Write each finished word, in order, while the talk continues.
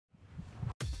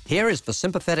Here is the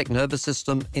sympathetic nervous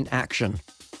system in action.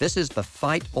 This is the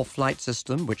fight or flight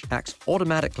system which acts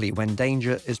automatically when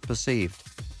danger is perceived.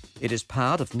 It is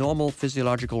part of normal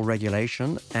physiological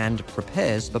regulation and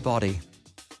prepares the body.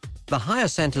 The higher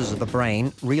centers of the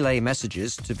brain relay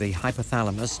messages to the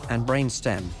hypothalamus and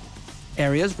brainstem,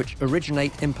 areas which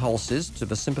originate impulses to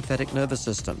the sympathetic nervous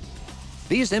system.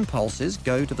 These impulses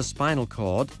go to the spinal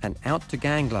cord and out to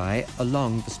ganglia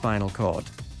along the spinal cord.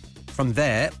 From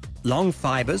there, long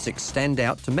fibers extend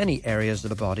out to many areas of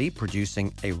the body,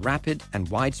 producing a rapid and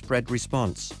widespread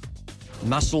response.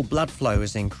 Muscle blood flow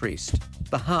is increased.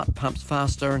 The heart pumps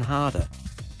faster and harder.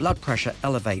 Blood pressure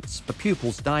elevates, the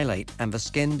pupils dilate, and the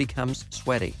skin becomes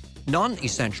sweaty.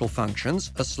 Non-essential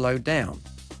functions are slowed down,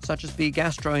 such as the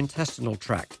gastrointestinal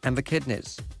tract and the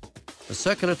kidneys. The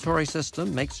circulatory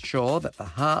system makes sure that the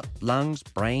heart, lungs,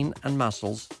 brain, and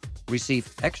muscles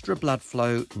receive extra blood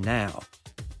flow now,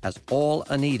 as all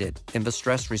are needed in the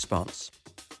stress response.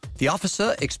 The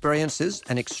officer experiences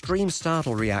an extreme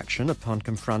startle reaction upon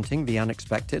confronting the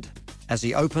unexpected. As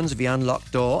he opens the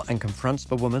unlocked door and confronts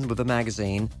the woman with a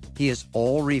magazine, he is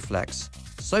all reflex,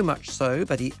 so much so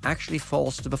that he actually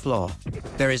falls to the floor.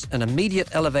 There is an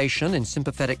immediate elevation in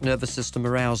sympathetic nervous system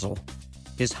arousal.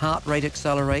 His heart rate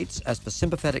accelerates as the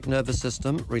sympathetic nervous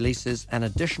system releases an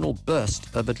additional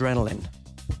burst of adrenaline.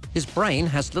 His brain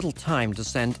has little time to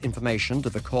send information to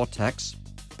the cortex,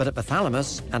 but at the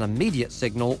thalamus, an immediate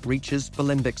signal reaches the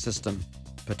limbic system,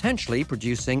 potentially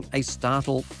producing a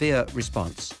startle fear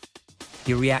response.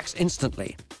 He reacts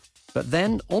instantly, but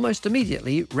then almost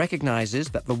immediately recognizes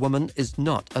that the woman is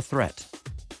not a threat.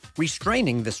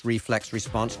 Restraining this reflex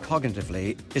response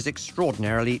cognitively is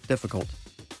extraordinarily difficult,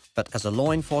 but as a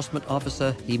law enforcement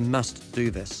officer, he must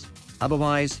do this.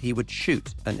 Otherwise, he would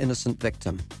shoot an innocent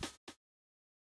victim.